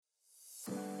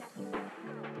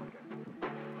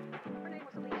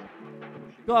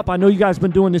up. I know you guys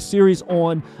been doing this series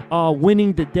on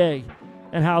winning the day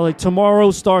and how like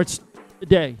tomorrow starts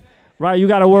today, right? You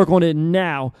got to work on it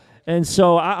now. And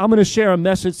so I'm going to share a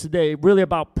message today really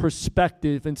about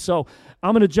perspective. And so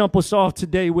I'm going to jump us off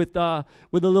today with a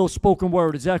little spoken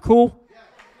word. Is that cool?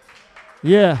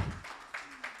 Yeah.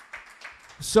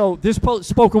 So this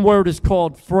spoken word is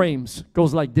called Frames.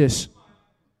 Goes like this.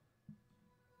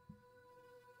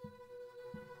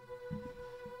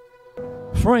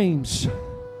 Frames.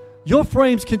 Your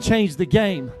frames can change the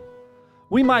game.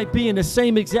 We might be in the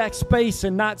same exact space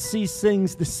and not see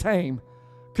things the same.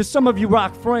 Because some of you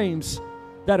rock frames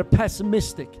that are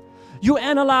pessimistic. You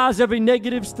analyze every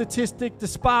negative statistic,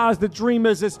 despise the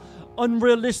dreamers as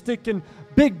unrealistic, and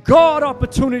big God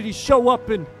opportunities show up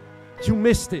and you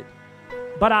missed it.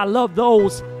 But I love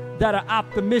those that are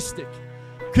optimistic.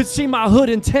 Could see my hood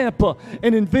in Tampa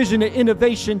and envision an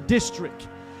innovation district.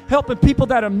 Helping people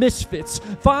that are misfits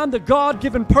find the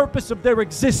God-given purpose of their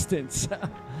existence.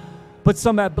 But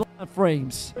some have blind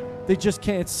frames. They just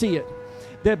can't see it.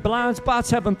 Their blind spots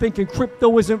have them thinking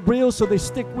crypto isn't real, so they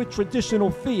stick with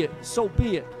traditional fiat. So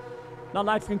be it. Now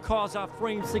life can cause our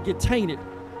frames to get tainted.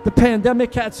 The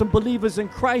pandemic had some believers in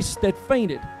Christ that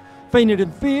fainted. Fainted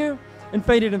in fear and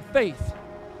fainted in faith.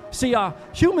 See, our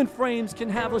human frames can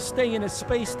have us stay in a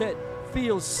space that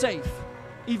feels safe,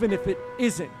 even if it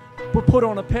isn't. But put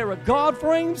on a pair of God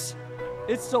frames,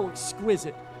 it's so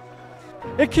exquisite.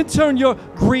 It can turn your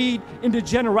greed into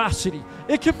generosity.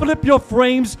 It can flip your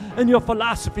frames and your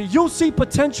philosophy. You'll see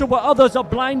potential where others are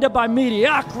blinded by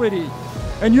mediocrity,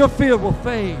 and your fear will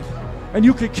fade. And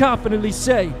you can confidently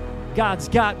say, God's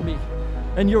got me.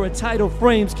 And your entitled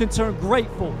frames can turn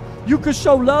grateful. You can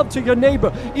show love to your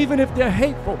neighbor, even if they're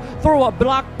hateful. Throw a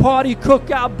block party,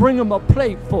 cookout, bring them a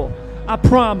plate full. I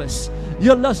promise,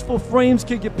 your lustful frames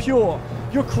can get pure.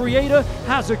 Your creator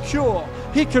has a cure.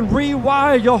 He can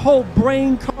rewire your whole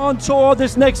brain contour.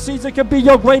 This next season can be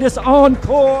your greatest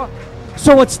encore.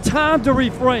 So it's time to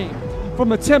reframe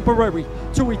from a temporary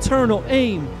to eternal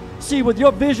aim. See, with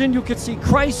your vision, you can see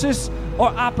crisis or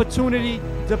opportunity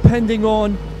depending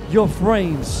on your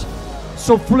frames.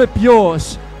 So flip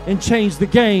yours and change the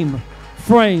game.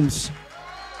 Frames.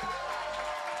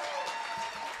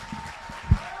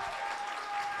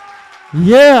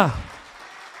 Yeah.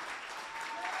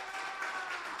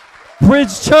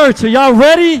 Bridge Church, are y'all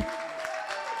ready?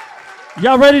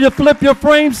 Y'all ready to flip your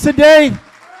frames today?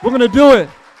 We're going to do it.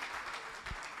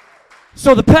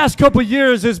 So the past couple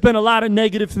years, there's been a lot of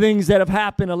negative things that have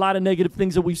happened, a lot of negative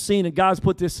things that we've seen, and God's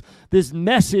put this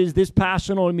message, this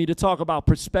passion on me to talk about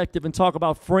perspective and talk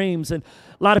about frames. And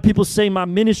a lot of people say my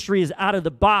ministry is out of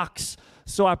the box,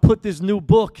 so I put this new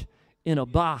book in a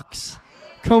box.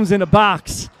 Comes in a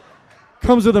box.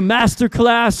 Comes with a master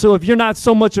class, so if you're not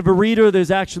so much of a reader,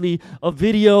 there's actually a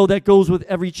video that goes with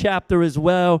every chapter as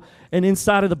well. And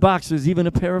inside of the box, there's even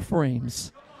a pair of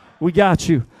frames. We got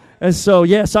you. And so,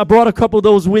 yes, I brought a couple of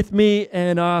those with me.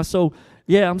 And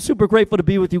I'm super grateful to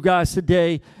be with you guys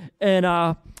today. And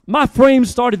my frame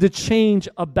started to change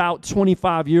about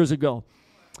 25 years ago.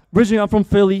 Originally, I'm from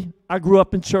Philly. I grew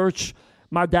up in church.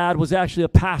 My dad was actually a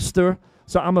pastor,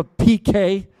 so I'm a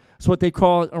PK. That's what they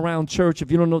call it around church.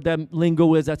 If you don't know what that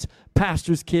lingo is, that's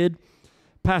pastor's kid.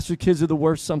 Pastor kids are the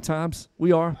worst sometimes.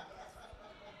 We are.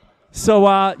 So,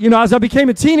 as I became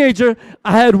a teenager,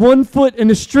 I had one foot in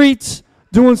the streets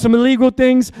doing some illegal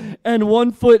things and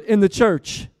one foot in the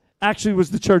church. Actually, it was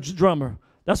the church drummer.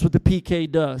 That's what the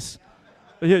PK does.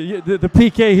 The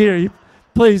PK here, he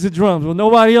plays the drums. Well,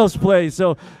 nobody else plays.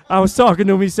 So I was talking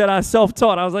to him. He said, I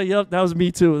self-taught. I was like, yep, that was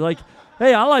me too. Like,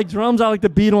 hey, I like drums. I like the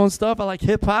beat on stuff. I like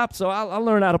hip-hop, so I'll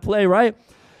learn how to play, right?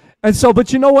 And so,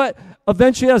 but you know what?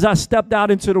 Eventually, as I stepped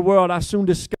out into the world, I soon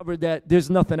discovered that there's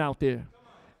nothing out there.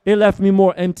 It left me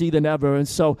more empty than ever. And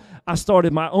so I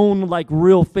started my own,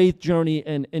 real faith journey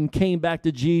and came back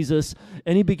to Jesus,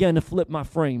 and he began to flip my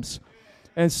frames.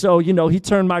 And so, he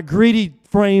turned my greedy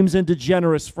frames into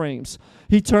generous frames.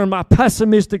 He turned my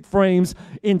pessimistic frames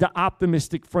into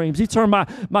optimistic frames. He turned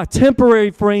my temporary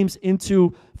frames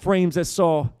into frames that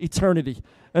saw eternity.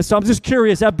 And so I'm just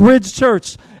curious, at Bridge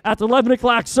Church, at the 11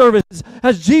 o'clock service,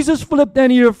 has Jesus flipped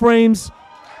any of your frames?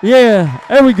 Yeah,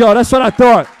 there we go. That's what I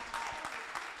thought.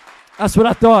 That's what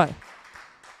I thought.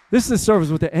 This is a service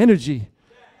with the energy.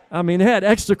 I mean, they had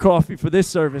extra coffee for this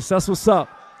service. That's what's up.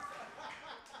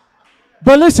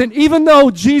 But listen, even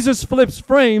though Jesus flips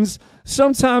frames,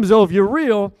 sometimes, though, if you're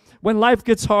real, when life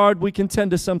gets hard, we can tend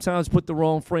to sometimes put the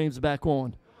wrong frames back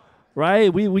on,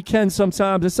 right? We can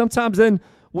sometimes, and sometimes then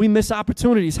we miss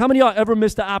opportunities. How many of y'all ever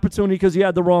missed the opportunity because you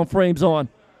had the wrong frames on?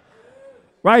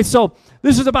 Right? So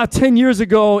this is about 10 years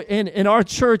ago. In our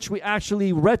church, we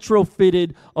actually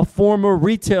retrofitted a former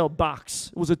retail box.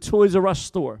 It was a Toys R Us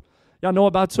store. Y'all know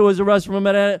about Toys R Us?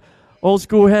 Remember that? Old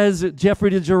school heads, Jeffrey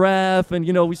the Giraffe, and,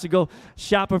 we used to go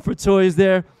shopping for toys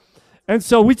there. And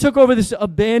so we took over this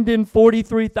abandoned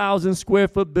 43,000 square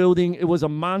foot building. It was a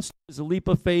monster. It was a leap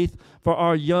of faith for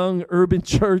our young urban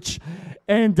church.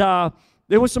 And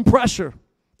there was some pressure.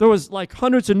 There was like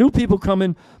hundreds of new people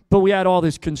coming, but we had all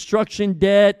this construction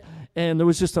debt, and there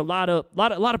was just a lot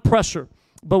of pressure.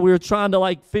 But we were trying to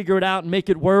like figure it out and make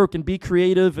it work and be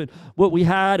creative and what we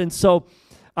had. And so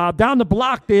down the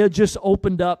block, they had just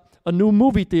opened up a new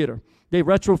movie theater. They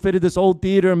retrofitted this old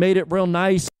theater and made it real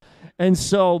nice. And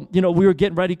so, we were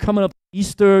getting ready, coming up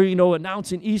Easter,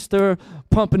 announcing Easter,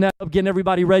 pumping that up, getting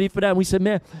everybody ready for that. And we said,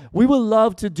 man, we would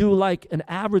love to do like an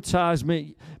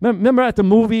advertisement. Remember at the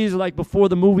movies, like before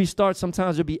the movie starts,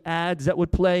 sometimes there'd be ads that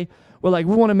would play. We're like,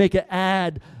 we want to make an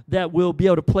ad that will be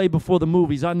able to play before the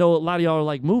movies. I know a lot of y'all are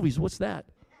like, movies, what's that?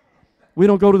 We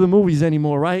don't go to the movies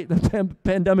anymore, right? The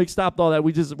pandemic stopped all that.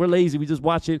 We're lazy. We just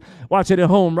watch it at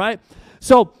home, right?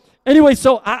 So anyway,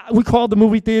 we called the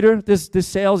movie theater. This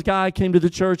sales guy came to the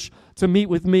church to meet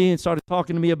with me and started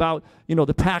talking to me about,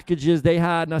 the packages they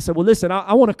had. And I said, well, listen,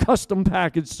 I want a custom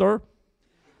package, sir,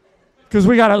 because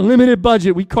we got a limited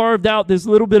budget. We carved out this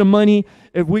little bit of money.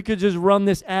 If we could just run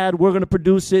this ad, we're going to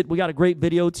produce it. We got a great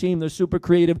video team. They're super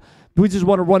creative. We just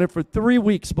want to run it for 3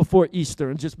 weeks before Easter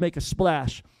and just make a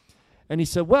splash. And he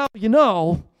said, well,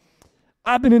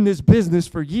 I've been in this business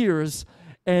for years,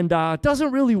 and it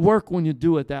doesn't really work when you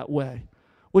do it that way.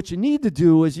 What you need to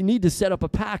do is you need to set up a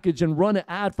package and run an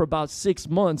ad for about 6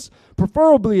 months,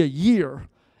 preferably a year,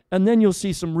 and then you'll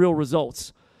see some real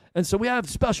results. And so we have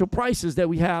special prices that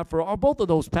we have for both of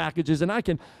those packages,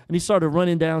 and he started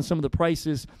running down some of the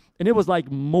prices, and it was like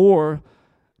more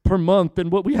per month than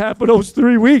what we had for those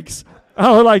 3 weeks.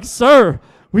 I was like, sir,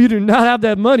 we do not have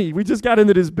that money. We just got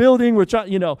into this building. We're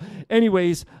trying,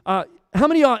 Anyways, how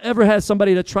many of y'all ever had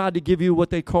somebody that tried to give you what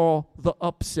they call the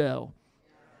upsell?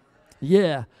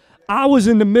 Yeah. I was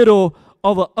in the middle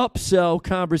of an upsell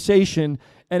conversation,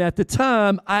 and at the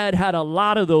time, I had a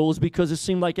lot of those because it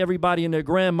seemed like everybody and their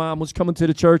grandmom was coming to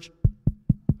the church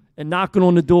and knocking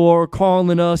on the door,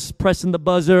 calling us, pressing the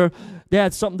buzzer. They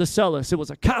had something to sell us. It was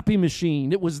a copy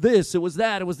machine. It was this. It was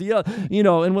that. It was the other,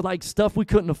 and with like stuff we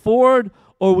couldn't afford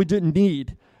or we didn't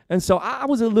need. And so I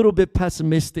was a little bit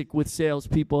pessimistic with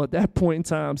salespeople at that point in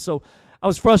time. So I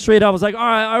was frustrated. I was like, all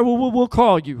right, we'll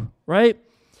call you, right?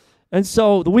 And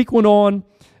so the week went on.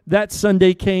 That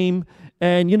Sunday came,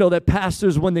 and that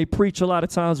pastors, when they preach, a lot of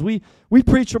times we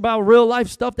preach about real life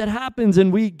stuff that happens,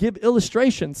 and we give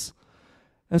illustrations.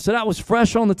 And so that was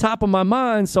fresh on the top of my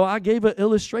mind, so I gave an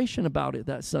illustration about it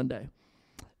that Sunday.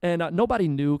 And nobody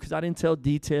knew, because I didn't tell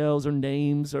details or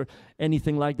names or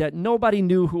anything like that. Nobody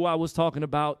knew who I was talking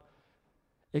about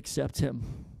except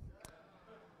him.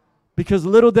 Because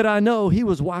little did I know, he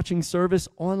was watching service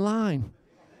online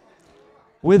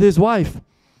with his wife.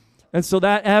 And so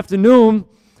that afternoon,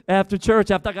 after church,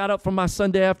 after I got up from my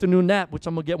Sunday afternoon nap, which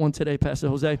I'm going to get one today, Pastor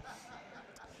Jose.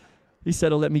 He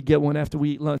said he'll let me get one after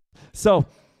we eat lunch. So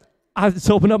I just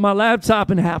opened up my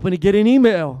laptop and happened to get an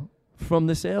email from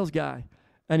the sales guy.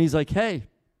 And he's like, hey,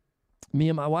 me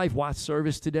and my wife watched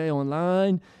service today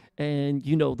online, and,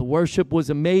 the worship was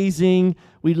amazing.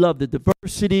 We love the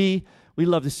diversity. We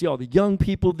love to see all the young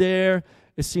people there.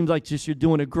 It seems like just you're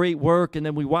doing a great work. And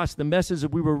then we watched the message,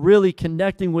 and we were really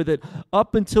connecting with it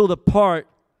up until the part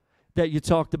that you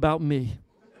talked about me.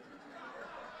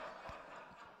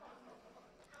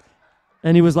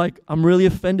 And he was like, I'm really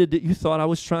offended that you thought I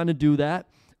was trying to do that.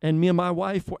 And me and my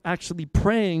wife were actually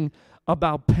praying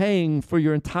about paying for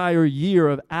your entire year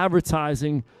of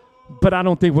advertising, but I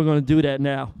don't think we're going to do that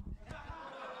now.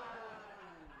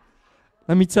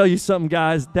 Let me tell you something,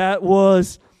 guys. That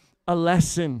was a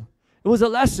lesson. It was a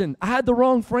lesson. I had the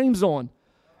wrong frames on.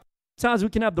 Sometimes we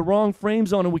can have the wrong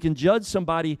frames on and we can judge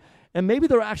somebody, and maybe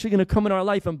they're actually going to come in our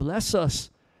life and bless us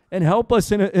and help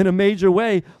us in a major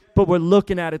way, but we're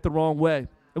looking at it the wrong way,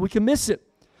 and we can miss it.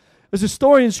 There's a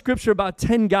story in Scripture about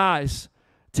 10 guys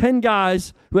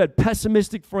who had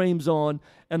pessimistic frames on,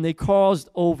 and they caused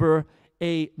over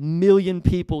 1 million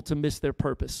people to miss their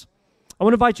purpose. I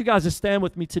want to invite you guys to stand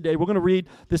with me today. We're going to read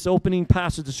this opening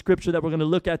passage of Scripture that we're going to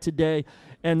look at today.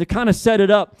 And to kind of set it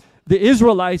up, the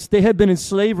Israelites, they had been in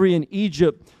slavery in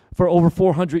Egypt for over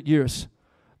 400 years.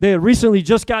 They had recently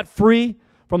just got free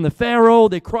from the Pharaoh.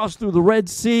 They crossed through the Red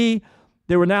Sea.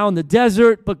 They were now in the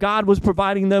desert, but God was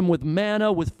providing them with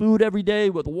manna, with food every day,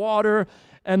 with water.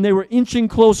 And they were inching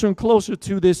closer and closer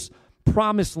to this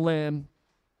promised land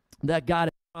that God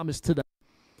had promised to them.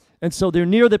 And so they're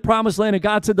near the promised land, and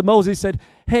God said to Moses, he said,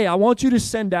 hey, I want you to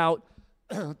send out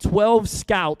 12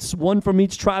 scouts, one from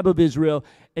each tribe of Israel,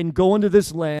 and go into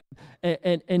this land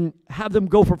and have them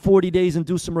go for 40 days and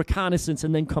do some reconnaissance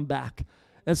and then come back.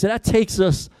 And so that takes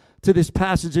us to this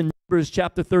passage in Numbers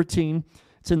chapter 13.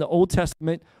 It's in the Old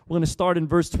Testament. We're going to start in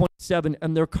verse 27,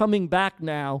 and they're coming back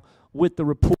now with the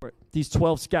report, these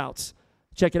 12 scouts.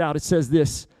 Check it out. It says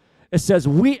this. It says,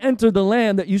 we entered the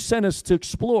land that you sent us to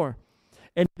explore,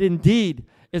 and it indeed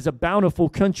is a bountiful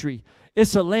country.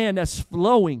 It's a land that's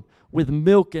flowing with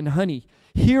milk and honey.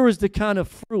 Here is the kind of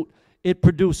fruit it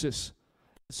produces.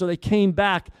 So they came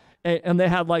back, and they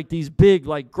had like these big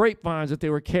like grapevines that they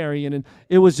were carrying, and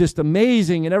it was just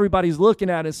amazing, and everybody's looking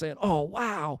at it saying, oh,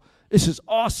 wow, this is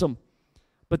awesome.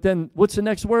 But then what's the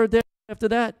next word there after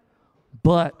that?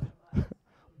 But.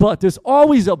 But. There's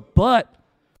always a but,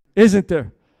 isn't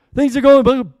there? Things are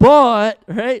going, but,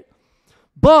 right?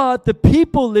 But the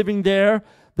people living there,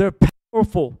 they're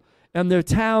powerful, and their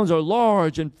towns are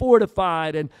large and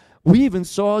fortified, and we even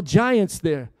saw giants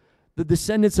there, the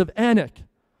descendants of Anak.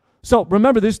 So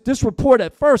remember, this report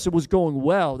at first, it was going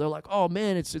well. They're like, oh,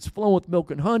 man, it's flowing with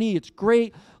milk and honey. It's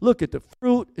great. Look at the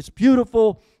fruit. It's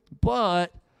beautiful.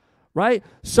 But, right?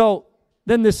 So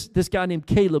then this guy named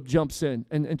Caleb jumps in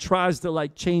and tries to,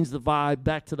 like, change the vibe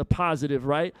back to the positive,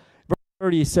 right? Verse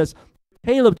 30, he says,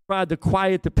 Caleb tried to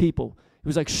quiet the people. He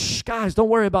was like, shh, guys, don't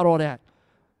worry about all that.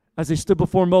 As they stood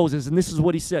before Moses, and this is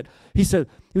what he said. He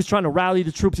was trying to rally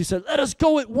the troops. He said, let us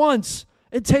go at once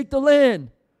and take the land.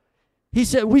 He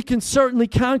said, we can certainly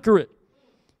conquer it.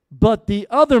 But the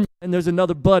other men, there's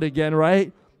another but again,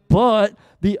 right? But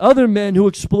the other men who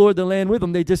explored the land with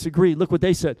him, they disagreed. Look what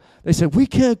they said. They said, we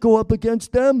can't go up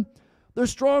against them. They're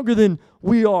stronger than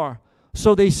we are.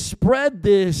 So they spread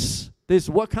this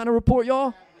what kind of report,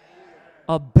 y'all?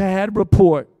 A bad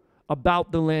report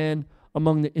about the land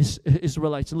among the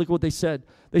Israelites. And look what they said.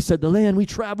 They said, the land we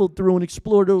traveled through and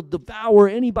explored will devour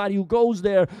anybody who goes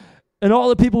there. And all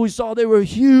the people we saw, they were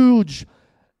huge.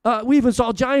 We even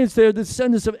saw giants there, the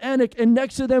descendants of Anak. And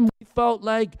next to them, we felt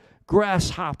like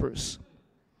grasshoppers.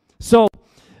 So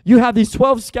you have these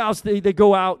 12 scouts, they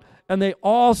go out, and they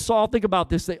all saw, think about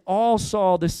this, they all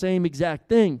saw the same exact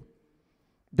thing.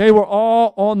 They were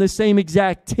all on the same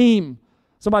exact team.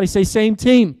 Somebody say same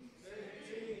team.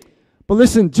 But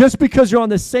listen, just because you're on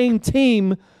the same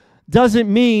team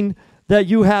doesn't mean that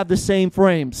you have the same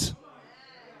frames.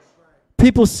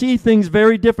 People see things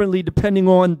very differently depending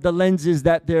on the lenses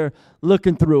that they're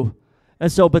looking through. And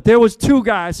so, but there was two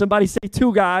guys, somebody say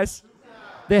two guys,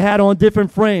 they had on different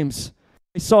frames.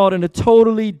 They saw it in a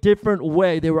totally different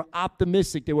way. They were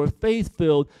optimistic, they were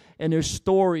faith-filled, and their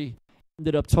story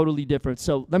ended up totally different.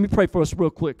 So let me pray for us real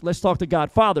quick. Let's talk to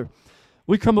God. Father,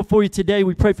 we come before you today.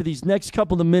 We pray for these next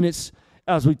couple of minutes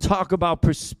as we talk about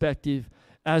perspective,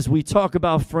 as we talk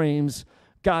about frames.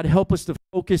 God, help us to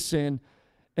focus in,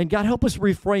 and God, help us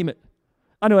reframe it.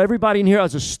 I know everybody in here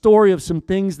has a story of some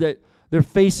things that they're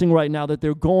facing right now, that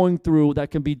they're going through,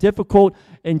 that can be difficult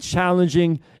and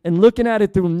challenging, and looking at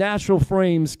it through natural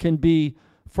frames can be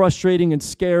frustrating and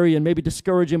scary and maybe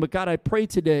discouraging. But God, I pray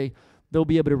today they'll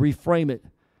be able to reframe it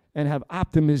and have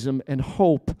optimism and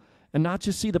hope, and not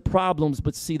just see the problems,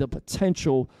 but see the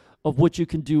potential of what you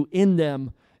can do in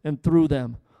them and through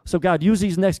them. So God, use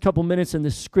these next couple minutes in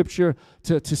this scripture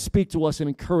to speak to us and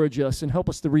encourage us and help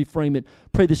us to reframe it.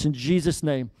 Pray this in Jesus'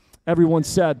 name. Everyone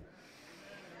said,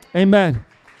 amen.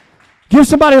 Give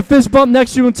somebody a fist bump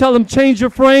next to you and tell them, change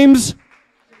your frames.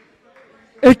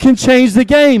 It can change the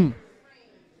game.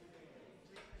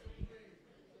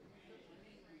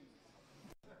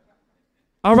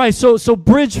 All right, so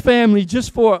Bridge family,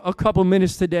 just for a couple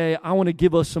minutes today, I want to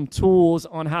give us some tools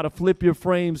on how to flip your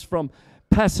frames from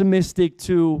pessimistic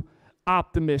to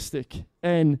optimistic.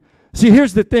 And see,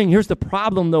 here's the thing. Here's the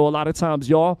problem, though, a lot of times,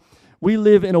 y'all. We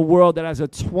live in a world that has a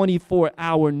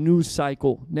 24-hour news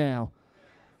cycle now.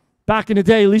 Back in the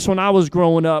day, at least when I was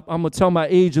growing up, I'm going to tell my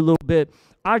age a little bit.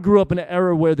 I grew up in an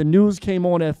era where the news came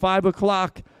on at 5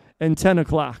 o'clock and 10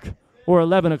 o'clock or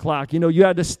 11 o'clock. You know, you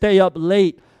had to stay up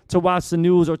late to watch the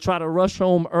news or try to rush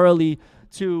home early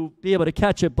to be able to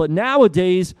catch it. But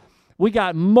nowadays, we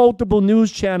got multiple news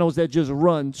channels that just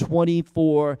run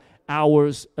 24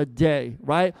 hours a day,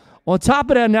 right? On top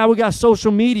of that, now we got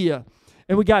social media,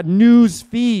 and we got news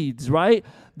feeds, right,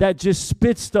 that just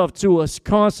spit stuff to us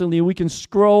constantly. We can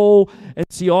scroll and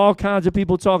see all kinds of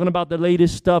people talking about the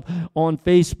latest stuff on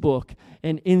Facebook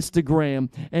and Instagram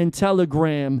and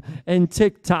Telegram and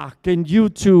TikTok and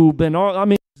YouTube and all. I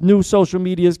mean, new social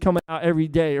media is coming out every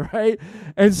day, right?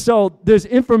 And so there's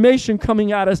information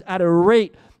coming at us at a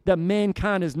rate that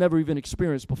mankind has never even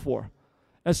experienced before.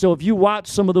 And so if you watch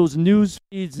some of those news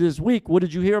feeds this week, what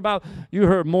did you hear about? You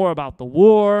heard more about the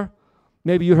war.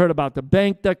 Maybe you heard about the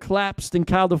bank that collapsed in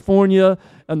California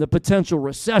and the potential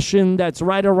recession that's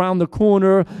right around the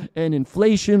corner, and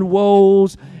inflation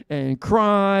woes and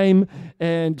crime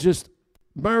and just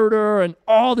murder and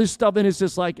all this stuff. And it's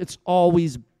just like, it's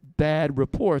always bad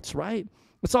reports, right?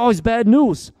 It's always bad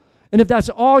news. And if that's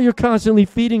all you're constantly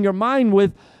feeding your mind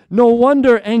with, no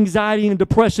wonder anxiety and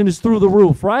depression is through the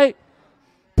roof, right?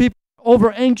 People are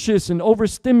over anxious and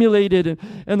overstimulated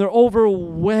and they're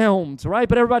overwhelmed, right?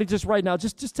 But everybody just right now,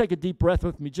 just take a deep breath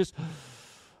with me. Just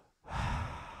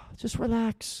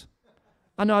relax.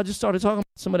 I know I just started talking about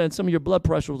some of that, and some of your blood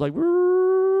pressure was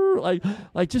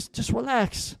like just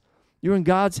relax. You're in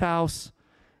God's house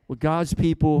with God's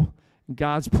people, in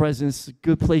God's presence. A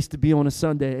good place to be on a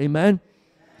Sunday. Amen?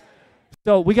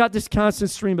 So we got this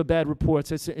constant stream of bad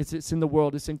reports. It's in the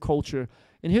world. It's in culture.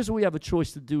 And here's what we have a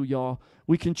choice to do, y'all.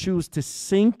 We can choose to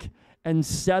sink and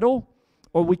settle,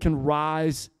 or we can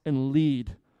rise and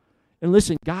lead. And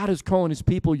listen, God is calling his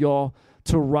people, y'all,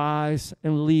 to rise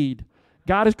and lead.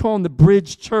 God is calling the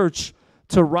Bridge Church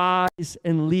to rise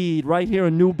and lead right here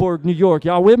in Newburgh, New York.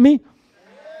 Y'all with me?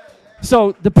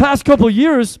 So the past couple of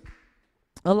years,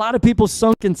 a lot of people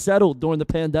sunk and settled during the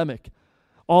pandemic.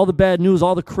 All the bad news,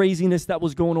 all the craziness that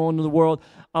was going on in the world,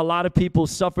 a lot of people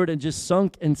suffered and just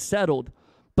sunk and settled.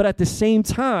 But at the same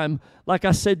time, like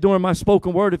I said during my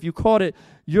spoken word, if you caught it,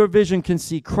 your vision can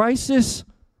see crisis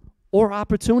or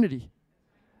opportunity.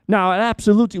 Now, it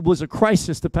absolutely was a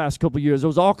crisis the past couple of years. There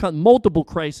was multiple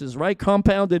crises, right,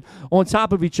 compounded on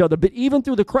top of each other. But even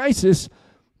through the crisis,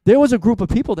 there was a group of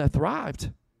people that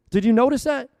thrived. Did you notice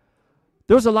that?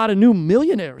 There was a lot of new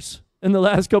millionaires in the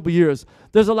last couple of years.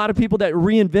 There's a lot of people that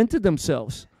reinvented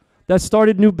themselves, that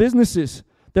started new businesses,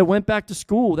 that went back to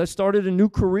school, that started a new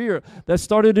career, that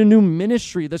started a new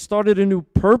ministry, that started a new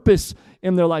purpose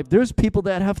in their life. There's people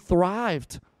that have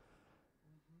thrived.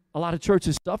 A lot of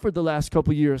churches suffered the last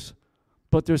couple of years,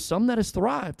 but there's some that has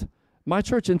thrived. My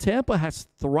church in Tampa has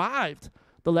thrived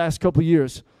the last couple of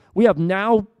years. We have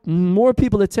now more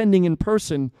people attending in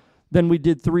person than we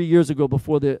did 3 years ago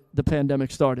before the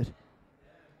pandemic started.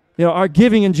 You know, our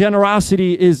giving and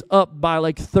generosity is up by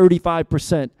like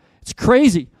 35%. It's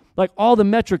crazy. Like all the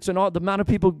metrics and all the amount of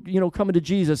people, coming to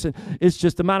Jesus, and it's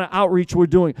just the amount of outreach we're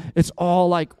doing. It's all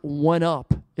like went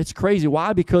up. It's crazy.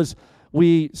 Why? Because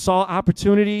we saw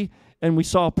opportunity and we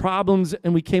saw problems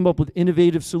and we came up with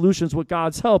innovative solutions with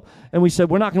God's help. And we said,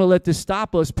 we're not going to let this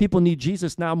stop us. People need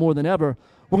Jesus now more than ever.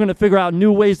 We're going to figure out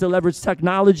new ways to leverage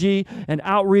technology and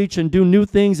outreach and do new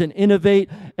things and innovate.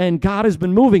 And God has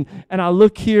been moving. And I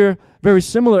look here very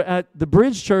similar at the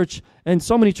Bridge Church, and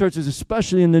so many churches,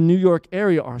 especially in the New York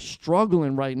area, are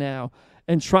struggling right now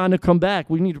and trying to come back.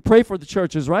 We need to pray for the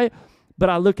churches, right? But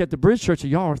I look at the Bridge Church,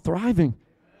 and y'all are thriving.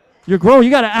 You're growing.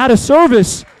 You got to add a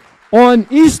service on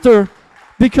Easter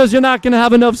because you're not going to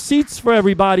have enough seats for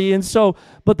everybody. And so,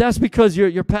 but that's because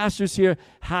your pastors here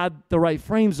had the right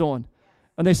frames on.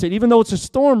 And they said, even though it's a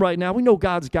storm right now, we know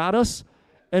God's got us,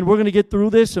 and we're going to get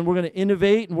through this, and we're going to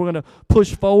innovate, and we're going to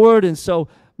push forward. And so,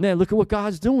 man, look at what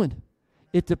God's doing.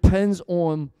 It depends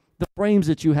on the frames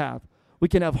that you have. We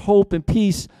can have hope and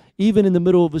peace even in the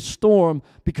middle of a storm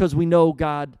because we know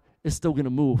God is still going to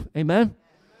move. Amen?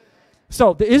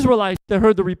 So the Israelites, they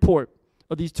heard the report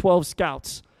of these 12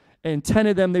 scouts, and 10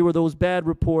 of them, they were those bad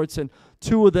reports, and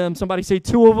 2 of them, somebody say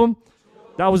 2 of them?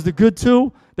 That was the good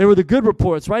 2. They were the good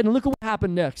reports, right? And look at what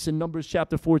happened next in Numbers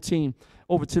chapter 14,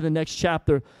 over to the next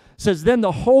chapter. It says, then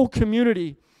the whole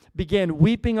community began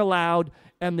weeping aloud,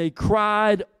 and they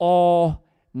cried all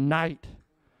night,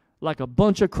 like a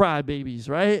bunch of crybabies,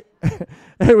 right?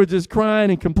 They were just crying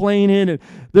and complaining, and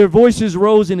their voices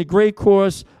rose in a great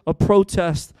chorus of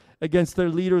protest against their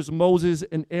leaders, Moses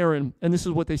and Aaron. And this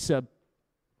is what they said.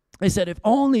 They said, if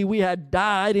only we had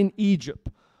died in Egypt,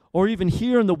 or even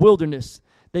here in the wilderness,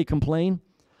 they complain.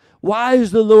 Why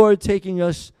is the Lord taking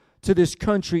us to this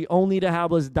country only to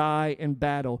have us die in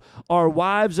battle? Our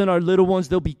wives and our little ones,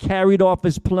 they'll be carried off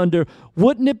as plunder.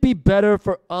 Wouldn't it be better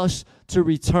for us to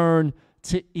return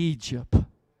to Egypt?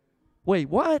 Wait,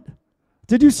 what?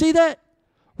 Did you see that?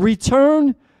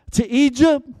 Return to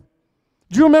Egypt?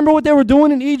 Do you remember what they were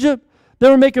doing in Egypt? They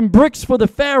were making bricks for the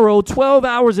Pharaoh 12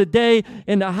 hours a day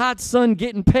in the hot sun,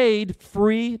 getting paid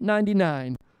free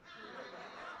 99.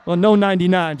 Well, no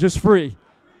 99, just free.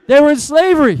 They were in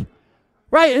slavery,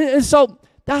 right? And so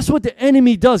that's what the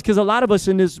enemy does, because a lot of us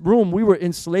in this room, we were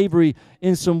in slavery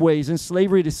in some ways, in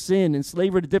slavery to sin, in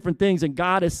slavery to different things, and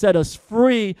God has set us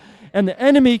free. And the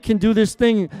enemy can do this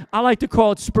thing, I like to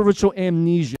call it spiritual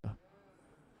amnesia.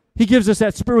 He gives us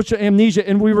that spiritual amnesia,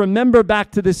 and we remember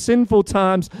back to the sinful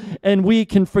times, and we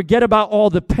can forget about all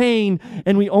the pain,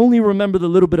 and we only remember the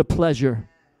little bit of pleasure.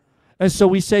 And so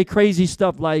we say crazy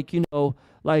stuff like,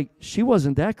 like, she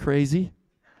wasn't that crazy.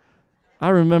 I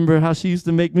remember how she used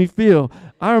to make me feel.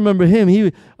 I remember him.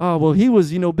 He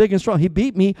was, big and strong. He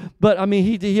beat me, but,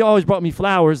 he always brought me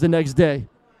flowers the next day.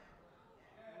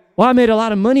 Well, I made a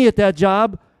lot of money at that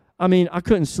job. I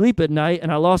couldn't sleep at night,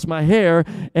 and I lost my hair,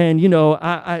 and,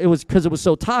 it was because it was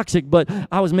so toxic, but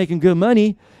I was making good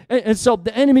money. And so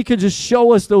the enemy could just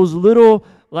show us those little,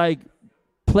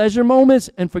 pleasure moments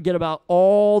and forget about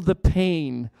all the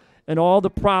pain and all the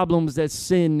problems that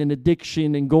sin and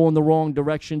addiction and going the wrong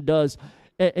direction does.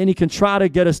 And he can try to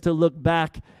get us to look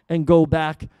back and go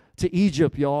back to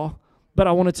Egypt, y'all. But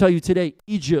I want to tell you today,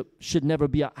 Egypt should never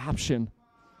be an option.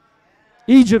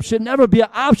 Egypt should never be an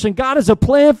option. God has a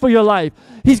plan for your life.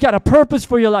 He's got a purpose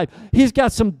for your life. He's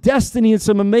got some destiny and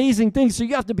some amazing things. So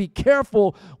you have to be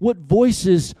careful what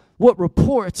voices, what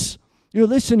reports you're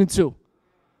listening to.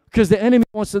 Because the enemy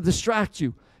wants to distract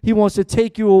you. He wants to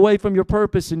take you away from your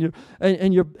purpose and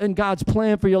God's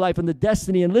plan for your life and the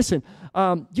destiny. And listen,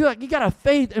 you got to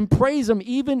faith and praise him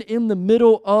even in the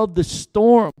middle of the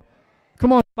storm.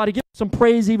 Come on, somebody, give some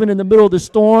praise even in the middle of the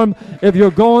storm. If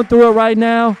you're going through it right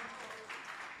now,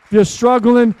 if you're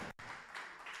struggling,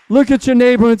 look at your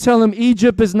neighbor and tell him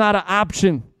Egypt is not an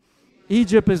option.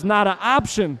 Egypt is not an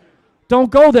option.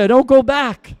 Don't go there. Don't go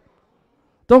back.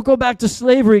 Don't go back to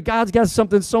slavery. God's got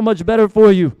something so much better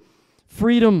for you.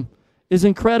 Freedom is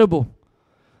incredible.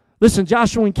 Listen,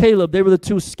 Joshua and Caleb, they were the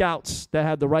two scouts that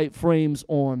had the right frames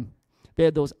on. They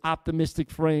had those optimistic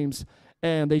frames,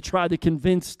 and they tried to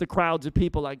convince the crowds of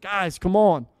people like, guys, come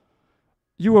on.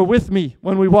 You were with me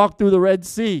when we walked through the Red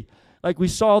Sea. Like we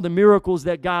saw the miracles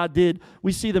that God did.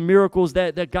 We see the miracles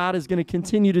that God is going to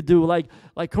continue to do. Like,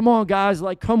 come on, guys,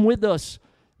 come with us.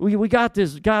 We got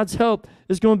this. God's help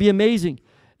is going to be amazing.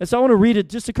 And so I want to read it,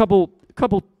 just a couple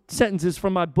sentences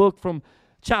from my book from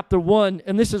chapter 1.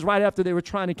 And this is right after they were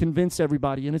trying to convince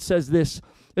everybody. And it says this.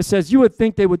 It says, you would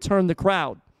think they would turn the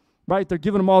crowd, right? They're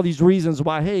giving them all these reasons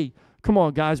why, hey, come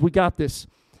on, guys, we got this.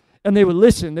 And they would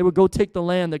listen. They would go take the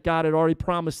land that God had already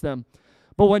promised them.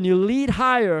 But when you lead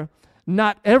higher,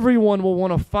 not everyone will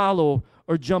want to follow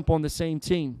or jump on the same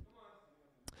team.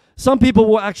 Some people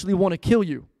will actually want to kill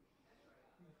you.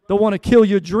 They'll want to kill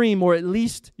your dream or at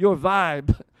least your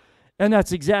vibe. And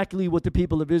that's exactly what the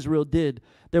people of Israel did.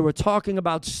 They were talking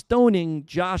about stoning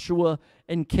Joshua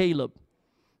and Caleb.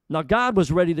 Now, God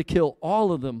was ready to kill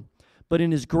all of them, but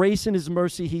in his grace and his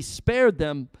mercy, he spared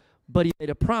them, but he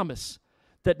made a promise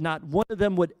that not one of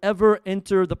them would ever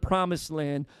enter the promised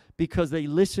land because they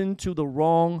listened to the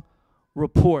wrong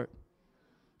report.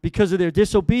 Because of their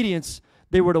disobedience,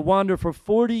 they were to wander for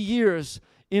 40 years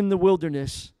in the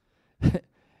wilderness.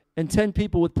 And 10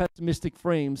 people with pessimistic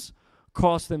frames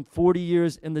cost them 40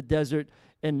 years in the desert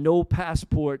and no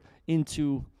passport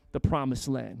into the promised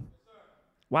land.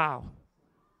 Wow.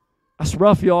 That's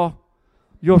rough, y'all.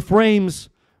 Your frames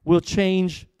will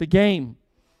change the game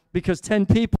because 10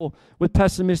 people with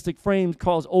pessimistic frames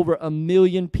caused over 1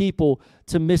 million people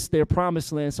to miss their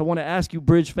promised land. So I want to ask you,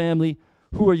 Bridge family,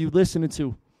 who are you listening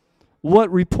to? What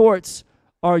reports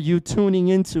are you tuning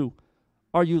into?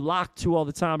 Are you locked to all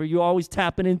the time? Are you always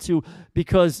tapping into?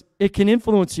 Because it can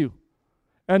influence you.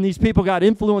 And these people got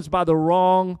influenced by the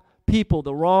wrong people,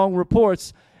 the wrong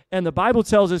reports. And the Bible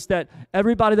tells us that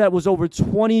everybody that was over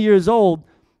 20 years old,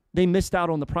 they missed out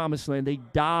on the promised land. They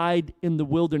died in the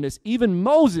wilderness. Even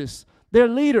Moses, their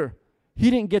leader, he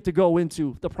didn't get to go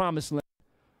into the promised land.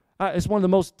 It's one of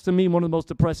the most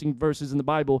depressing verses in the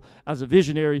Bible as a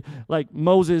visionary. Like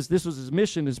Moses, this was his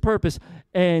mission, his purpose,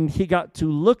 and he got to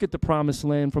look at the promised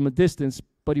land from a distance,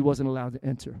 but he wasn't allowed to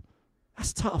enter.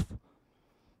 That's tough.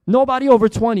 Nobody over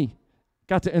 20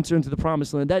 got to enter into the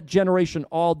promised land. That generation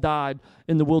all died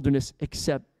in the wilderness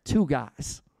except 2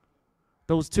 guys.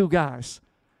 Those 2 guys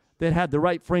that had the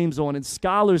right frames on. And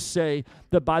scholars say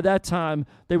that by that time,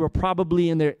 they were probably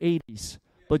in their 80s.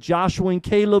 But Joshua and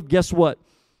Caleb, guess what?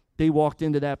 They walked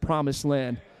into that promised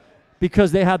land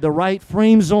because they had the right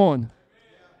frames on.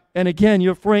 And again,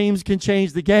 your frames can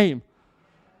change the game.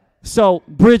 So,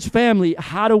 Bridge family,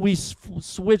 how do we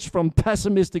switch from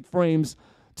pessimistic frames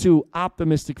to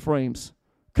optimistic frames?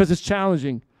 Because it's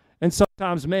challenging. And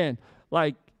sometimes, man,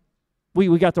 like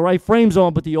we got the right frames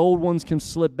on, but the old ones can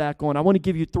slip back on. I want to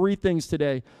give you 3 things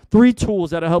today, 3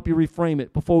 tools that'll help you reframe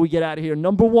it before we get out of here.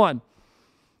 Number 1,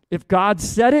 if God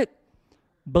said it,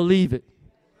 believe it.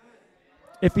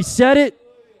 If he said it,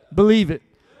 believe it.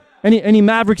 Any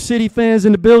Maverick City fans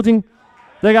in the building?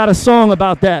 They got a song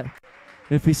about that.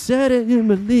 If he said it, you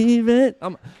believe it.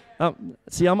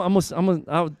 See,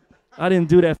 I didn't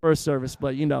do that first service,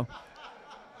 but you know.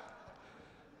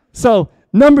 So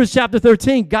Numbers chapter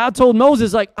 13, God told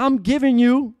Moses, like, I'm giving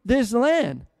you this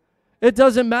land. It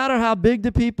doesn't matter how big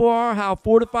the people are, how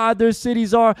fortified their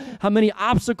cities are, how many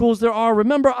obstacles there are.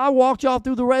 Remember, I walked y'all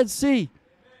through the Red Sea.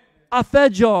 I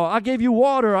fed y'all. I gave you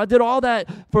water. I did all that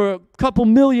for a couple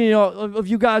million of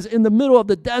you guys in the middle of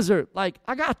the desert. Like,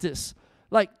 I got this.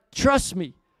 Like, trust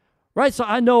me. Right? So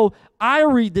I know I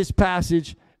read this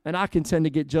passage and I can tend to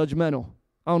get judgmental.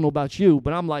 I don't know about you,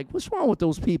 but I'm like, what's wrong with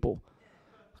those people?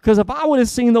 Because if I would have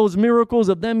seen those miracles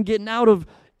of them getting out of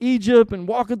Egypt and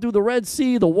walking through the Red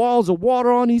Sea, the walls of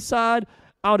water on each side,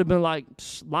 I would have been like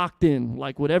locked in.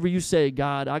 Like, whatever you say,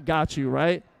 God, I got you,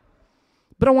 right?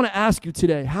 But I want to ask you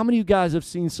today, how many of you guys have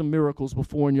seen some miracles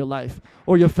before in your life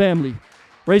or your family?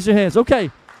 Raise your hands. Okay,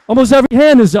 almost every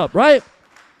hand is up, right?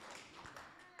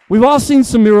 We've all seen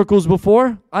some miracles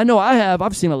before. I know I have.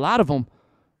 I've seen a lot of them,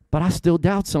 but I still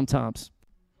doubt sometimes.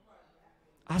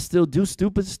 I still do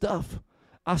stupid stuff.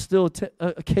 I still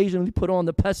occasionally put on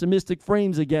the pessimistic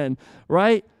frames again,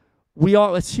 right? We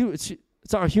all, it's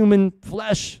our human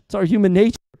flesh. It's our human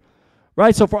nature,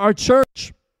 right? So for our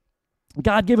church,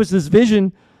 God gave us this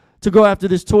vision to go after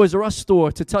this Toys R Us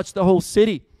store, to touch the whole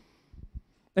city.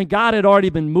 And God had already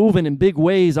been moving in big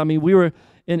ways. I mean, we were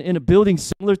in a building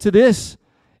similar to this,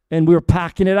 and we were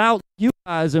packing it out, you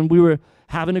guys, and we were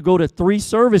having to go to 3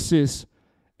 services,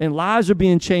 and lives are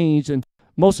being changed, and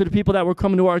most of the people that were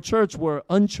coming to our church were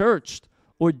unchurched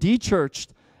or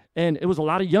de-churched. And it was a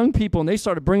lot of young people, and they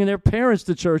started bringing their parents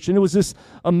to church. And it was this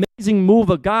amazing move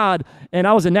of God. And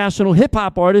I was a national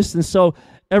hip-hop artist, and so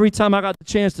every time I got the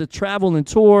chance to travel and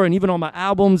tour, and even on my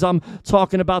albums, I'm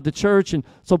talking about the church. And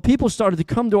so people started to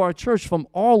come to our church from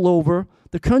all over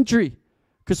the country,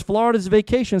 because Florida's a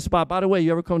vacation spot. By the way,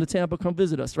 you ever come to Tampa, come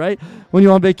visit us, right? When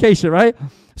you're on vacation, right?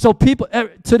 So people,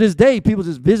 to this day, people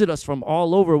just visit us from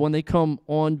all over when they come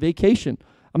on vacation.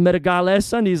 I met a guy last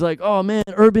Sunday. He's like, oh, man,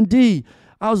 Urban D,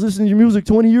 I was listening to your music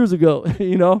 20 years ago,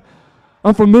 you know.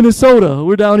 I'm from Minnesota.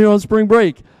 We're down here on spring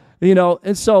break, you know.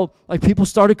 And so, like, people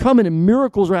started coming, and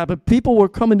miracles were happening. People were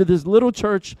coming to this little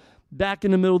church back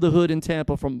in the middle of the hood in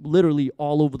Tampa from literally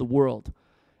all over the world.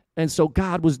 And so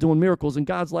God was doing miracles, and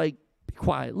God's like, be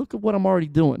quiet. Look at what I'm already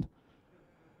doing.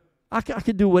 I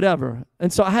could do whatever.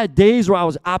 And so I had days where I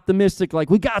was optimistic, like,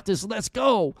 we got this, let's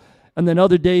go. And then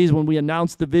other days when we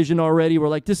announced the vision already, we're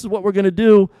like, this is what we're going to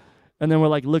do. And then we're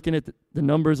like looking at the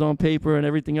numbers on paper and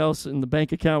everything else in the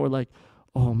bank account. We're like,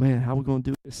 oh, man, how are we going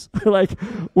to do this? Like,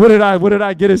 what did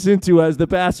I get us into as the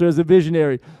pastor, as a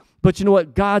visionary? But you know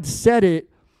what? God said it,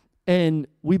 and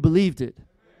we believed it.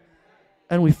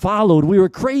 And we followed. We were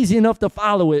crazy enough to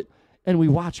follow it. And we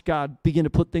watch God begin to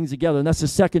put things together. And that's the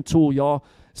second tool, y'all.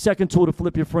 Second tool to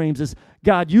flip your frames is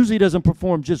God usually doesn't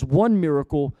perform just one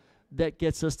miracle that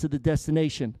gets us to the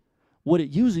destination. What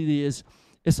it usually is,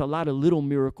 it's a lot of little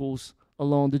miracles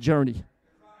along the journey.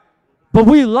 But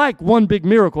we like one big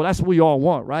miracle. That's what we all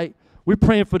want, right? We're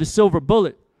praying for the silver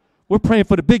bullet. We're praying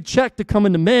for the big check to come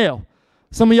in the mail.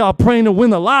 Some of y'all praying to win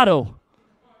the lotto.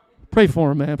 Pray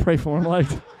for him, man. Pray for him. Like,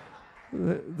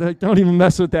 don't even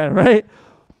mess with that, right?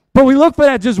 But we look for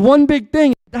that just one big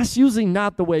thing. That's usually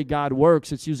not the way God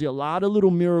works. It's usually a lot of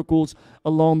little miracles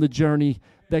along the journey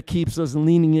that keeps us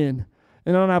leaning in.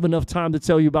 And I don't have enough time to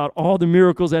tell you about all the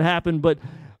miracles that happened, but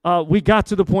we got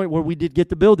to the point where we did get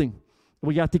the building.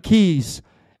 We got the keys,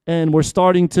 and we're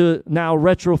starting to now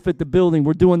retrofit the building.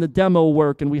 We're doing the demo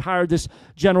work, and we hired this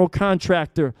general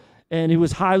contractor, and he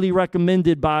was highly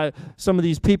recommended by some of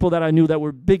these people that I knew that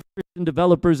were big Christian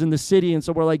developers in the city. And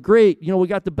so we're like, great, we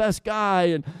got the best guy.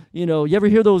 And, you ever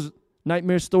hear those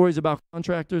nightmare stories about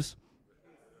contractors?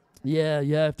 Yeah,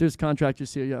 if there's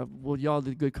contractors here, yeah, well, y'all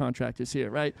the good contractors here,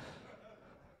 right?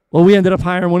 Well, we ended up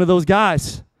hiring one of those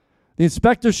guys. The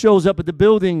inspector shows up at the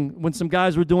building when some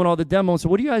guys were doing all the demo and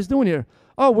said, what are you guys doing here?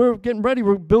 Oh, we're getting ready.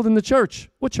 We're building the church.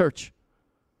 What church?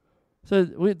 So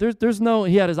there's no,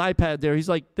 he had his iPad there. He's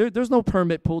like, there's no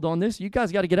permit pulled on this. You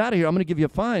guys got to get out of here. I'm going to give you a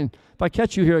fine if I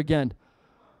catch you here again.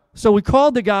 So we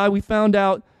called the guy. We found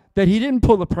out that he didn't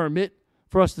pull a permit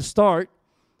for us to start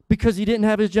because he didn't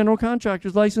have his general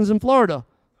contractor's license in Florida.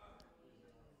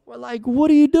 We're like, what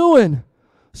are you doing?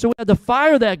 So we had to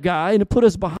fire that guy, and it put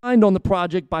us behind on the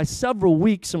project by several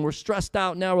weeks, and we're stressed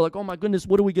out now. We're like, oh, my goodness,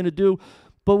 what are we going to do?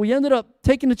 But we ended up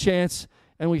taking a chance,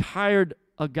 and we hired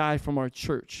a guy from our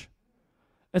church.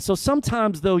 And so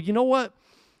sometimes, though, you know what?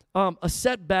 A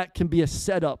setback can be a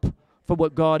setup for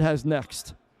what God has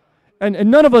next.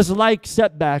 And none of us like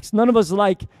setbacks. None of us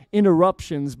like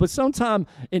interruptions. But sometimes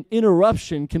an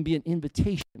interruption can be an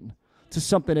invitation to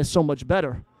something that's so much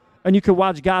better. And you could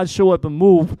watch God show up and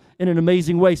move in an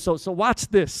amazing way. So watch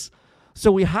this.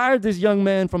 So we hired this young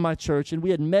man from my church, and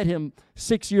we had met him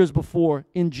 6 years before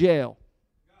in jail.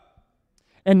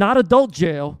 And not adult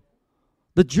jail,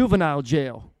 the juvenile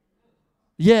jail.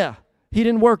 Yeah, he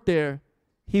didn't work there.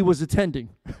 He was attending.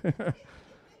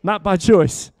 Not by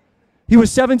choice. He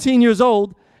was 17 years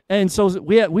old, and so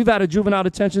we've had a juvenile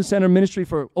detention center ministry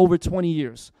for over 20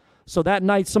 years. So that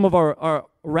night, some of our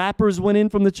rappers went in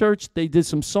from the church. They did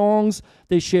some songs.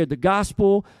 They shared the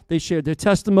gospel. They shared their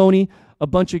testimony. A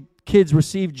bunch of kids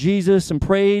received Jesus and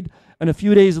prayed. And a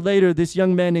few days later, this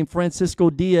young man named Francisco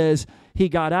Diaz, he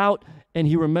got out, and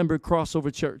he remembered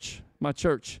Crossover Church, my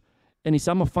church. And he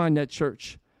said, I'm going to find that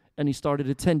church. And he started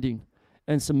attending.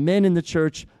 And some men in the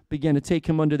church began to take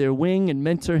him under their wing and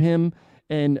mentor him.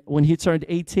 And when he turned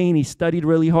 18, he studied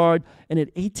really hard. And at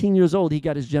 18 years old, he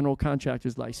got his general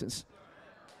contractor's license.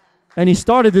 And he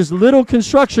started this little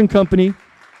construction company.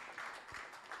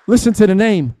 Listen to the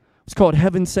name. It's called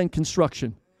Heaven Sent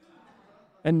Construction.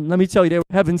 And let me tell you, they were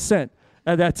heaven sent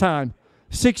at that time.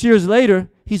 6 years later,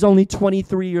 he's only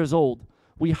 23 years old.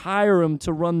 We hire him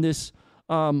to run this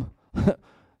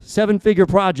 7-figure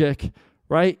project,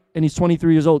 right? And he's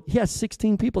 23 years old. He has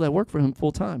 16 people that work for him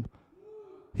full time.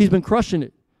 He's been crushing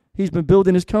it. He's been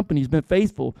building his company. He's been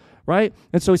faithful, right?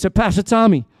 And so he said, Pastor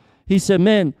Tommy, he said,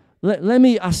 man, let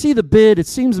me, I see the bid. It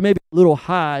seems maybe a little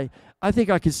high. I think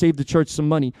I could save the church some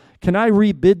money. Can I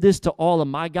rebid this to all of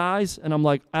my guys? And I'm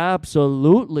like,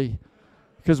 absolutely.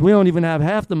 Because we don't even have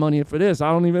half the money for this.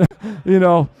 I don't even,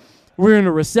 we're in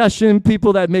a recession.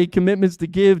 People that made commitments to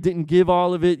give didn't give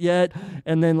all of it yet.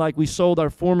 And then we sold our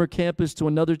former campus to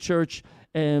another church,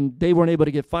 and they weren't able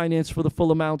to get finance for the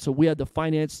full amount, so we had to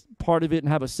finance part of it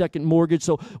and have a second mortgage.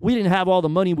 So we didn't have all the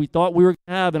money we thought we were going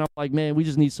to have, and I'm like, man, we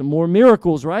just need some more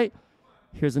miracles, right?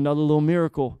 Here's another little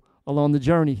miracle along the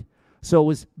journey. So it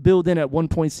was billed in at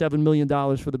 $1.7 million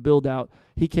for the build-out.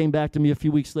 He came back to me a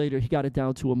few weeks later. He got it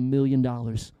down to $1 million.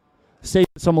 Saved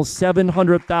us almost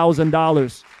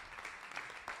 $700,000.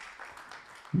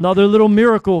 Another little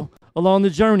miracle along the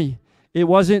journey. It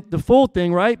wasn't the full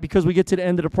thing, right? Because we get to the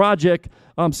end of the project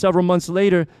several months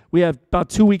later. We have about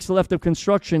 2 weeks left of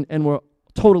construction, and we're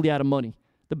totally out of money.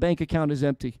 The bank account is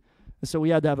empty. And so we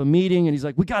had to have a meeting, and he's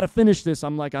like, we got to finish this.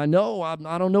 I'm like, I know. I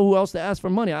don't know who else to ask for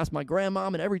money. I asked my grandmom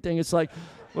and everything. It's like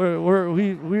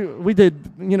we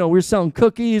did, we were selling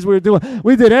cookies. We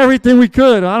did everything we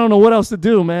could. I don't know what else to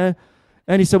do, man.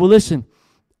 And he said, well, listen,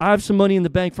 I have some money in the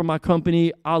bank from my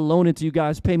company. I'll loan it to you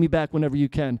guys. Pay me back whenever you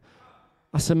can.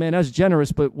 I said, man, that's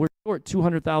generous, but we're short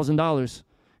 $200,000.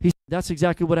 He said, that's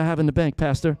exactly what I have in the bank,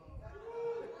 Pastor.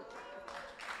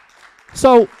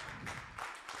 So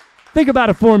think about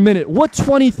it for a minute. What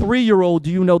 23-year-old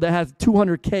do you know that has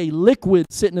 $200K liquid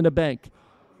sitting in the bank?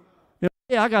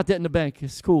 Yeah, I got that in the bank.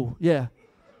 It's cool. Yeah.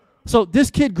 So this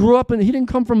kid grew up, he didn't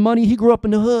come from money. He grew up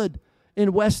in the hood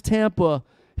in West Tampa.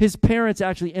 His parents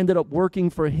actually ended up working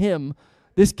for him.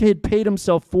 This kid paid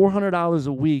himself $400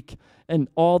 a week, and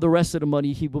all the rest of the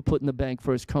money he would put in the bank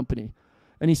for his company.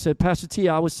 And he said, Pastor T,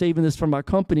 I was saving this for my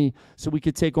company so we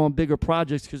could take on bigger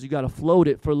projects because you got to float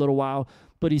it for a little while.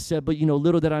 But he said, but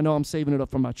little did I know I'm saving it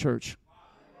up for my church.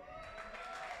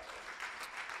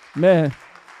 Man.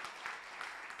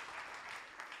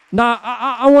 Now,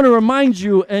 I want to remind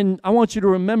you, and I want you to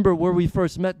remember where we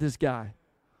first met this guy.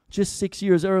 Just 6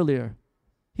 years earlier.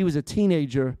 He was a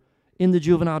teenager in the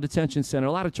juvenile detention center.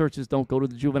 A lot of churches don't go to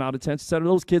the juvenile detention center.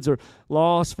 Those kids are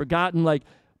lost, forgotten,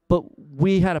 but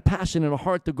we had a passion and a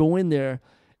heart to go in there.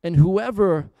 And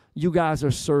whoever you guys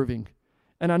are serving,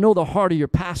 and I know the heart of your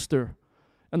pastor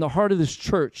and the heart of this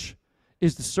church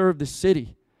is to serve the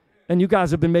city. And you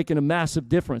guys have been making a massive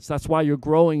difference. That's why you're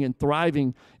growing and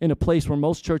thriving in a place where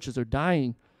most churches are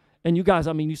dying. And you guys,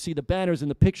 you see the banners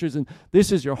and the pictures, and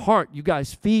this is your heart. You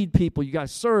guys feed people. You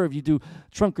guys serve. You do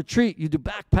trunk or treat. You do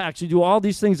backpacks. You do all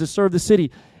these things to serve the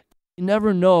city. You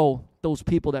never know those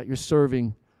people that you're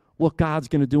serving, what God's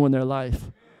going to do in their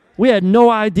life. We had no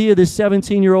idea this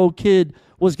 17-year-old kid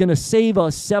was going to save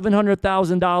us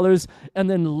 $700,000 and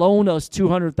then loan us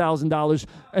 $200,000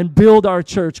 and build our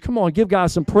church. Come on, give God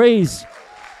some praise.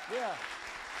 Yeah.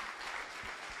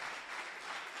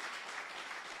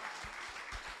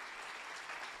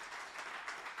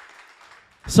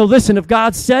 So listen, if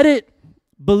God said it,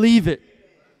 believe it.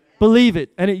 Believe it.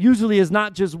 And it usually is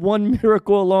not just one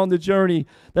miracle along the journey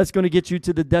that's going to get you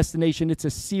to the destination. It's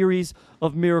a series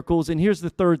of miracles. And here's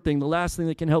the third thing, the last thing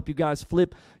that can help you guys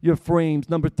flip your frames.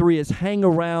 Number 3 is hang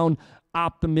around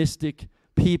optimistic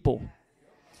people.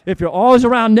 If you're always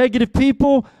around negative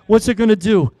people, what's it going to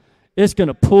do? It's going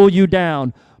to pull you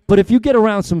down. But if you get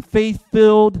around some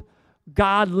faith-filled,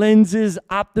 God lenses,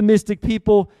 optimistic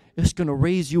people, it's going to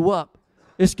raise you up.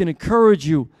 It's going to encourage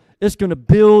you. It's going to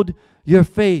build your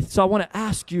faith. So I want to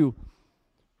ask you,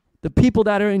 the people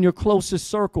that are in your closest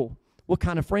circle, what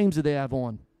kind of frames do they have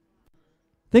on?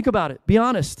 Think about it. Be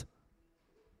honest.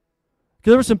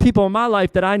 Because there were some people in my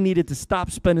life that I needed to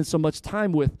stop spending so much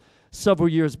time with several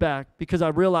years back because I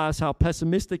realized how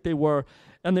pessimistic they were,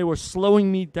 and they were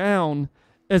slowing me down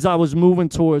as I was moving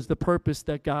towards the purpose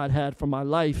that God had for my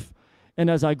life. And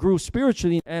as I grew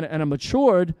spiritually and I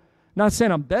matured, not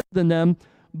saying I'm better than them,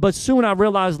 but soon I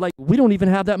realized, like, we don't even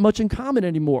have that much in common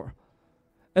anymore.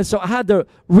 And so I had to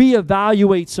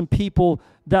reevaluate some people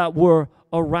that were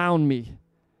around me.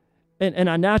 And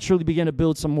I naturally began to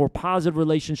build some more positive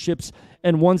relationships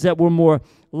and ones that were more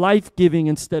life-giving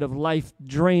instead of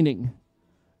life-draining.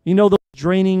 You know those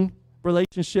draining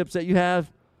relationships that you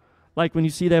have? Like when you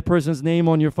see that person's name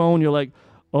on your phone, you're like,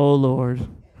 oh, Lord,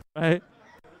 right?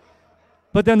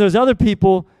 But then there's other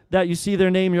people that you see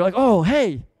their name, you're like, oh,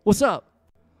 hey, what's up?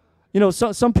 You know,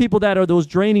 some people that are those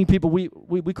draining people,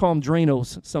 we call them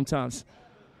drainos sometimes.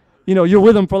 You know, you're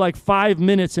with them for like 5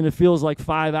 minutes and it feels like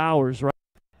 5 hours, right?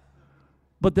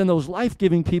 But then those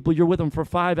life-giving people, you're with them for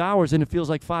 5 hours and it feels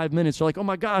like 5 minutes. You're like, oh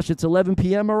my gosh, it's 11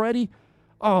 p.m. already?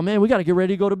 Oh man, we got to get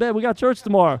ready to go to bed. We got church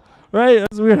tomorrow, right?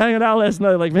 We were hanging out last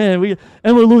night, like, man, we're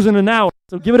losing an hour.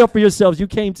 So give it up for yourselves. You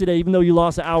came today even though you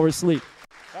lost an hour of sleep.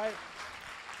 Right?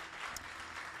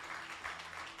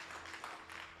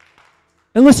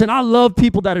 And listen, I love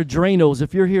people that are drainos.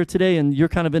 If you're here today and you're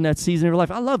kind of in that season of your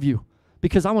life, I love you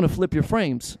because I want to flip your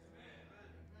frames.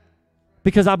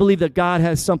 Because I believe that God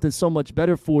has something so much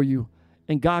better for you,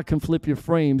 and God can flip your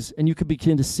frames, and you can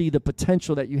begin to see the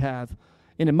potential that you have.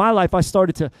 And in my life, I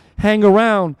started to hang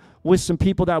around with some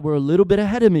people that were a little bit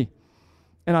ahead of me,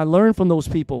 and I learned from those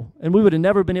people. And we would have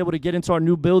never been able to get into our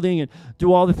new building and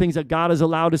do all the things that God has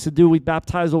allowed us to do. We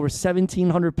baptized over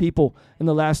 1,700 people in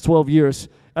the last 12 years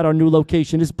at our new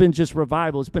location. It's been just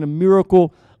revival. It's been a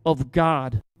miracle of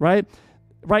God, right?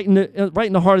 Right in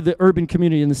the heart of the urban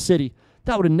community in the city.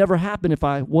 That would have never happened if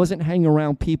I wasn't hanging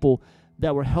around people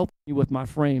that were helping me with my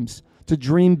frames, to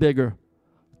dream bigger,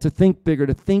 to think bigger,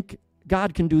 to think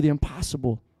God can do the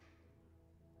impossible.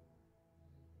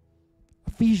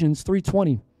 Ephesians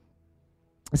 3:20.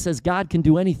 It says God can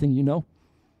do anything, you know.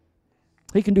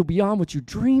 He can do beyond what you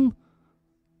dream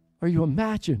or you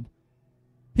imagine.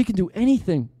 He can do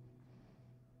anything.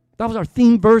 That was our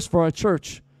theme verse for our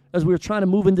church as we were trying to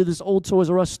move into this old Toys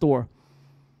R Us store.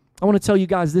 I want to tell you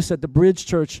guys this at the Bridge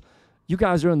Church. You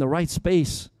guys are in the right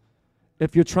space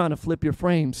if you're trying to flip your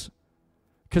frames.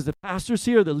 Because the pastors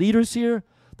here, the leaders here,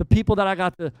 the people that I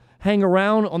got to hang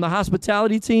around on the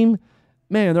hospitality team,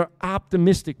 man, they're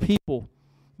optimistic people.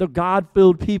 They're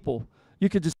God-filled people. You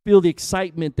could just feel the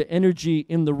excitement, the energy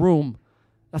in the room.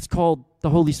 That's called the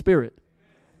Holy Spirit.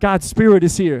 God's Spirit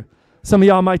is here. Some of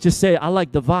y'all might just say, I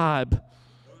like the vibe.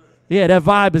 Yeah, that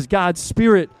vibe is God's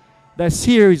Spirit that's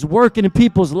here. He's working in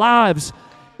people's lives,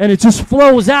 and it just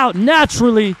flows out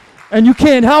naturally, and you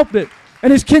can't help it.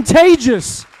 And it's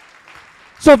contagious.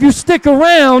 So if you stick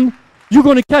around, you're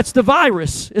going to catch the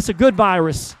virus. It's a good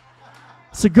virus.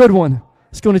 It's a good one.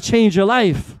 It's going to change your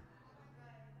life.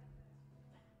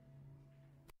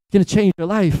 It's going to change your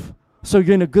life. So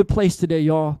you're in a good place today,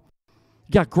 y'all.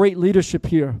 You got great leadership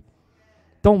here.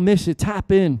 Don't miss it.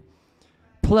 Tap in.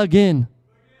 Plug in.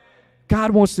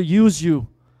 God wants to use you.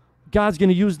 God's going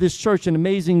to use this church in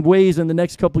amazing ways in the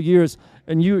next couple years,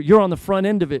 and you're on the front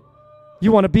end of it.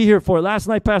 You want to be here for it. Last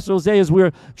night, Pastor Jose, as we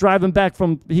were driving back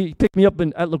he picked me up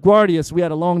at LaGuardia, so we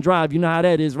had a long drive. You know how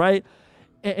that is, right?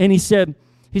 And he said,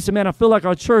 man, I feel like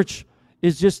our church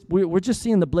is just, we're just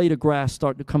seeing the blade of grass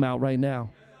start to come out right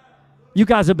now. You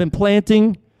guys have been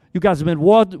planting. You guys have been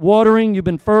watering. You've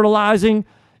been fertilizing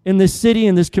in this city,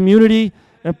 in this community,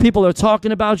 and people are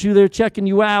talking about you. They're checking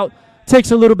you out.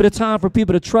 Takes a little bit of time for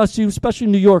people to trust you, especially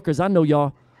New Yorkers. I know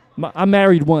y'all. I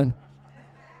married one.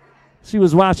 She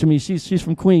was watching me. She's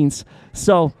from Queens.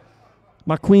 So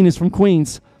my queen is from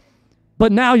Queens.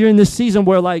 But now you're in this season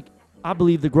where, like, I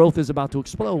believe the growth is about to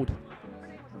explode.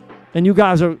 And you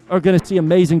guys are going to see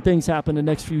amazing things happen in the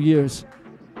next few years.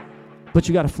 But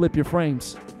you got to flip your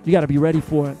frames. You got to be ready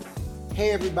for it.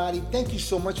 Hey everybody, thank you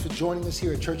so much for joining us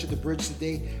here at Church of the Bridge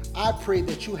today. I pray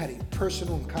that you had a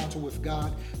personal encounter with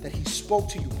God, that He spoke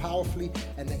to you powerfully,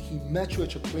 and that He met you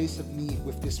at your place of need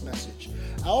with this message.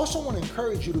 I also want to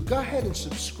encourage you to go ahead and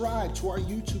subscribe to our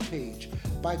YouTube page.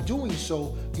 By doing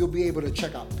so, you'll be able to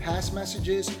check out past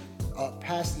messages,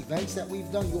 past events that we've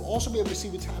done. You'll also be able to see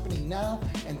what's happening now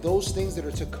and those things that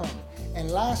are to come. And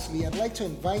lastly, I'd like to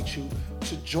invite you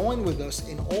to join with us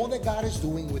in all that God is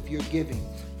doing with your giving.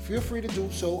 feel free to do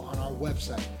so on our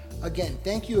website. Again,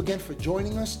 thank you again for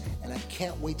joining us, and I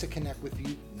can't wait to connect with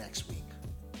you next week.